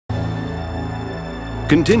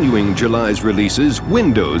Continuing July's releases,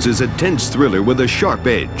 Windows is a tense thriller with a sharp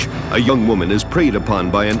edge. A young woman is preyed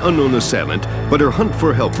upon by an unknown assailant, but her hunt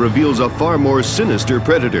for help reveals a far more sinister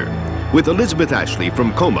predator. With Elizabeth Ashley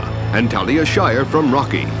from Coma and Talia Shire from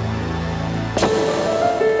Rocky.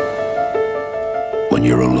 When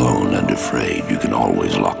you're alone and afraid, you can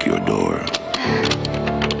always lock your door.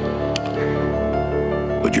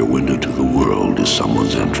 But your window to the world is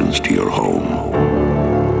someone's entrance to your home.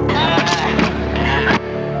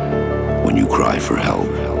 When you cry for help,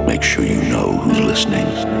 make sure you know who's listening.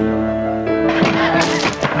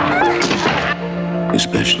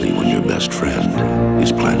 Especially when your best friend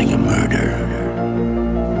is planning a murder.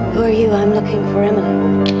 Who are you? I'm looking for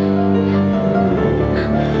Emily.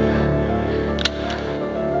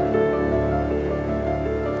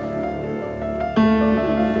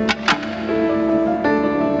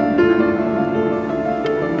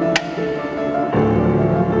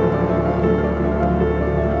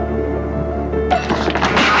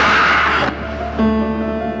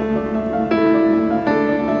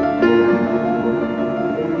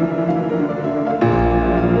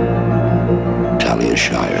 Talia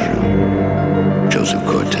Shire, Joseph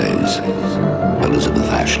Cortez, Elizabeth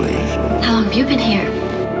Ashley. How long have you been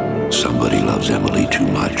here? Somebody loves Emily too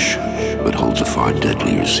much, but holds a far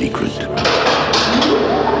deadlier secret.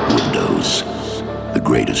 Windows, the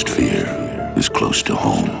greatest fear, is close to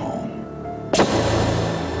home.